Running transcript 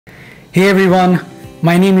Hey everyone,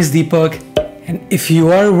 my name is Deepak, and if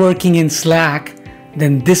you are working in Slack,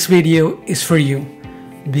 then this video is for you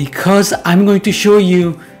because I'm going to show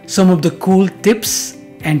you some of the cool tips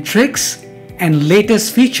and tricks and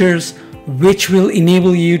latest features which will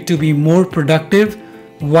enable you to be more productive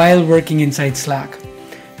while working inside Slack.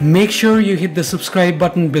 Make sure you hit the subscribe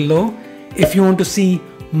button below if you want to see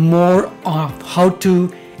more of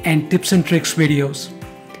how-to and tips and tricks videos.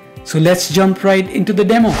 So let's jump right into the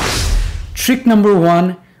demo. Trick number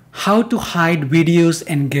 1, how to hide videos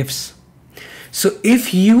and GIFs. So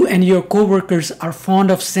if you and your coworkers are fond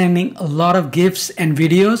of sending a lot of GIFs and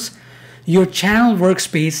videos, your channel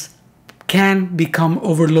workspace can become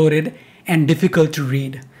overloaded and difficult to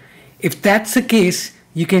read. If that's the case,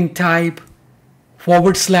 you can type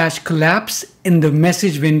 /collapse in the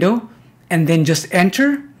message window and then just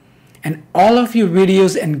enter, and all of your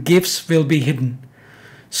videos and GIFs will be hidden.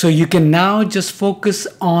 So you can now just focus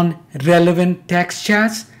on relevant text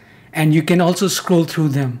chats, and you can also scroll through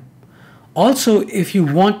them. Also, if you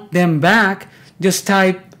want them back, just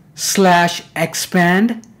type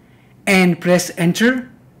 /expand and press enter.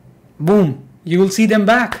 Boom, you will see them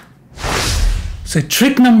back. So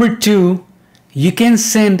trick number 2, you can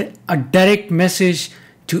send a direct message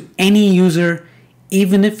to any user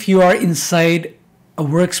even if you are inside a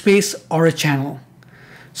workspace or a channel.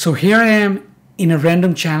 So here I am in a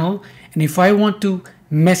random channel, and if I want to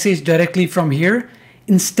message directly from here,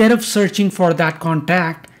 instead of searching for that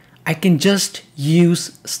contact, I can just use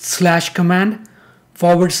 /command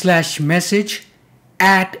 /message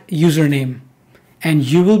at username, and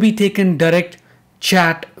you will be taken direct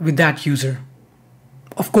chat with that user.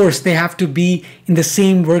 Of course, they have to be in the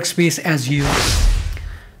same workspace as you.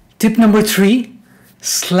 Tip number 3,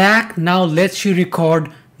 Slack now lets you record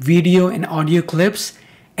video and audio clips,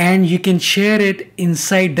 and you can share it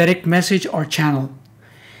inside direct message or channel.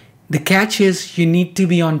 The catch is you need to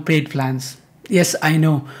be on paid plans. Yes, I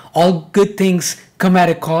know, all good things come at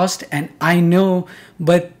a cost, and I know,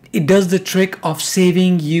 but it does the trick of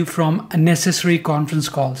saving you from unnecessary conference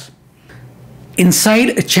calls.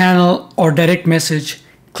 Inside a channel or direct message,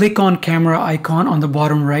 click on camera icon on the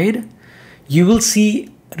bottom right. You will see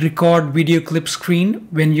record video clip screen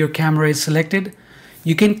when your camera is selected.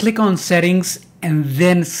 You can click on settings and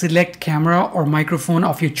then select camera or microphone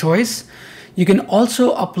of your choice. You can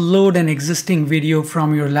also upload an existing video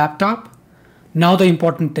from your laptop. Now the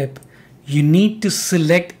important tip, you need to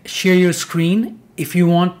select share your screen if you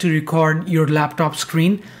want to record your laptop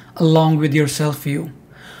screen along with your self view.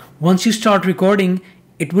 Once you start recording,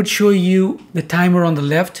 it would show you the timer on the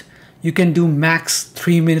left. You can do max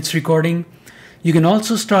 3 minutes recording. You can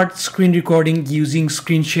also start screen recording using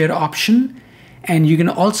screen share option, and you can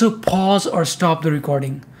also pause or stop the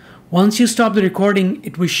recording. Once you stop the recording,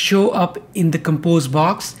 it will show up in the compose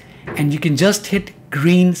box, and you can just hit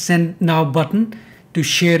green send now button to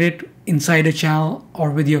share it inside a channel or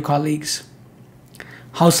with your colleagues.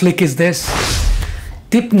 How slick is this?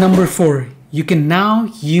 Tip number 4, you can now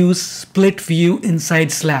use split view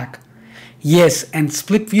inside Slack. Yes, and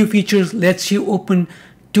split view features lets you open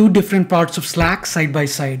 2 different parts of Slack side by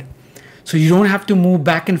side. So you don't have to move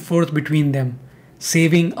back and forth between them,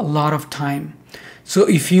 saving a lot of time. So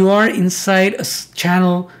if you are inside a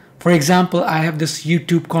channel, for example, I have this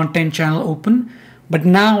YouTube content channel open, but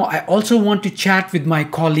now I also want to chat with my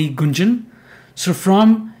colleague Gunjan. So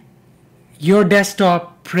from your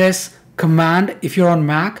desktop, press Command if you're on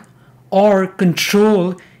Mac, or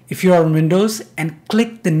Control if you're on Windows, and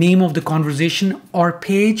click the name of the conversation or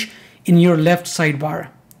page in your left sidebar.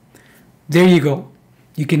 There you go.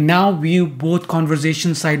 You can now view both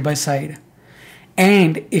conversations side by side.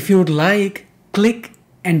 And if you would like, click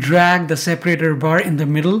and drag the separator bar in the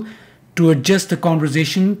middle to adjust the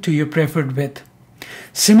conversation to your preferred width.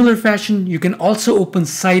 Similar fashion, you can also open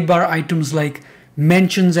sidebar items like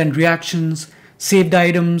mentions and reactions, saved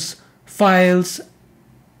items, files,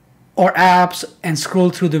 or apps, and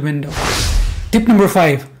scroll through the window. Tip number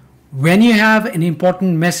 5, when you have an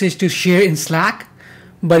important message to share in Slack,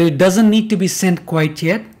 but it doesn't need to be sent quite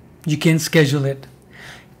yet, you can schedule it.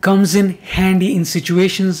 Comes in handy in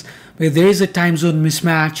situations where there is a time zone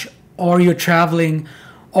mismatch, or you're traveling,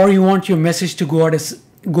 or you want your message to go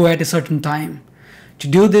at a certain time. To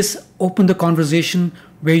do this, open the conversation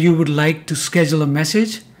where you would like to schedule a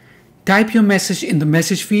message, type your message in the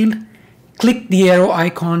message field, click the arrow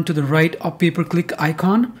icon to the right of pay-per-click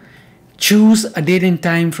icon, choose a date and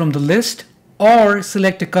time from the list, or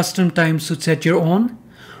select a custom time to set your own.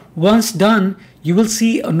 Once done, you will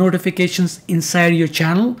see notifications inside your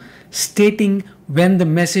channel stating when the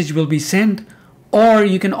message will be sent, or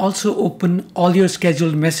you can also open all your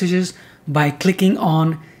scheduled messages by clicking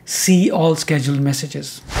on see all scheduled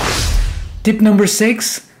messages. Tip number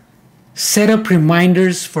 6, set up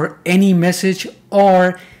reminders for any message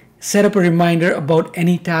or set up a reminder about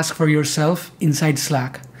any task for yourself inside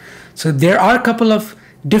Slack. So there are a couple of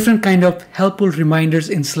different kind of helpful reminders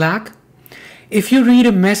in Slack. If you read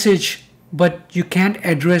a message but you can't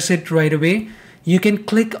address it right away, you can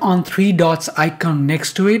click on 3 dots icon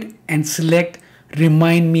next to it and select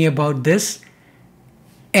remind me about this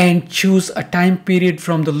and choose a time period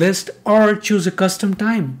from the list or choose a custom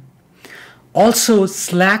time. Also,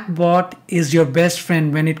 Slackbot is your best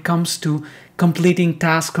friend when it comes to completing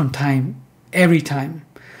tasks on time, every time.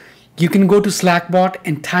 You can go to Slackbot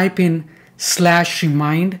and type in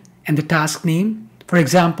 /remind and the task name. For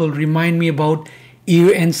example, remind me about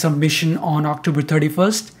year-end submission on October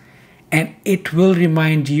 31st, and it will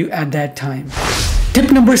remind you at that time.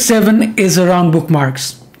 Tip number 7 is around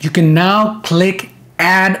bookmarks. You can now click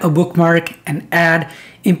add a bookmark and add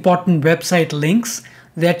important website links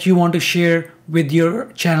that you want to share with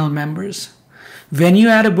your channel members. When you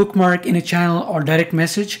add a bookmark in a channel or direct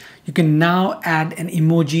message, you can now add an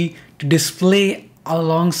emoji to display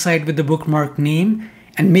alongside with the bookmark name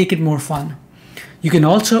and make it more fun. You can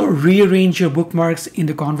also rearrange your bookmarks in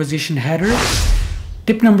the conversation header.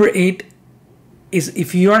 Tip number 8 is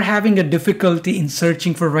if you are having a difficulty in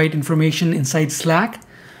searching for right information inside Slack,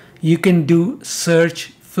 you can do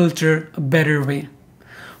search filter a better way.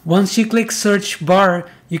 Once you click search bar,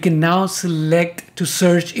 you can now select to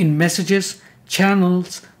search in messages,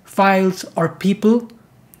 channels, files, or people.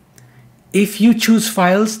 If you choose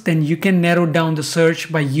files, then you can narrow down the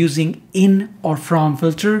search by using in or from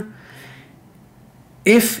filter.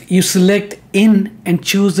 If you select in and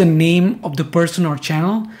choose the name of the person or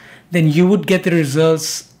channel, then you would get the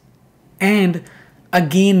results and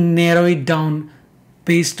again narrow it down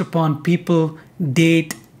based upon people,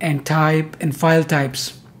 date, and type and file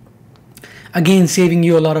types. Again, saving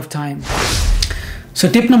you a lot of time. So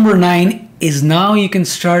tip number 9 is now you can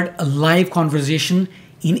start a live conversation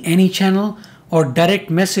in any channel or direct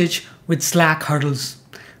message with Slack huddles.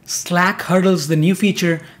 Slack huddles, the new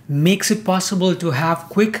feature, makes it possible to have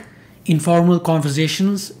quick, informal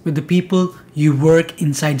conversations with the people you work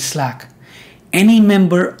inside Slack. Any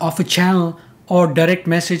member of a channel or direct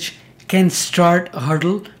message can start a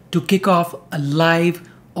huddle to kick off a live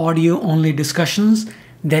audio-only discussions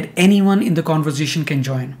that anyone in the conversation can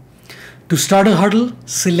join. To start a huddle,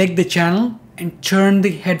 select the channel and turn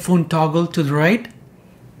the headphone toggle to the right.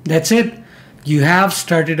 That's it. You have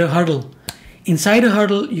started a huddle. Inside a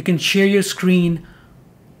huddle, you can share your screen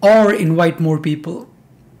or invite more people.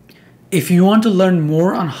 If you want to learn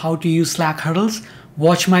more on how to use Slack huddles,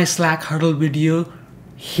 watch my Slack huddle video.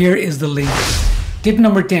 Here is the link. Tip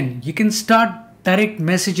number 10, you can start direct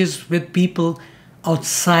messages with people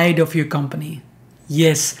outside of your company.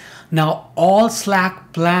 Yes, now all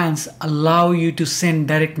Slack plans allow you to send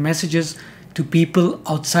direct messages to people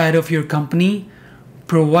outside of your company,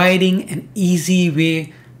 providing an easy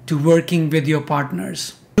way to working with your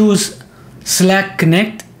partners. Choose Slack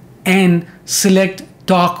Connect and select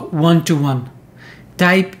Talk One-to-One.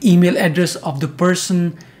 Type email address of the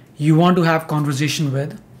person you want to have conversation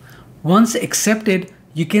with. Once accepted,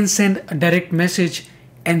 you can send a direct message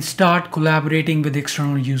and start collaborating with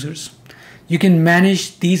external users. You can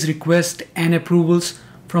manage these requests and approvals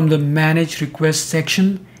from the Manage Requests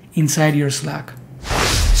section inside your Slack.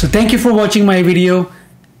 So thank you for watching my video.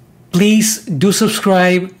 Please do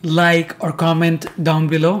subscribe, like, or comment down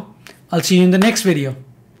below. I'll see you in the next video.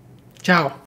 Ciao.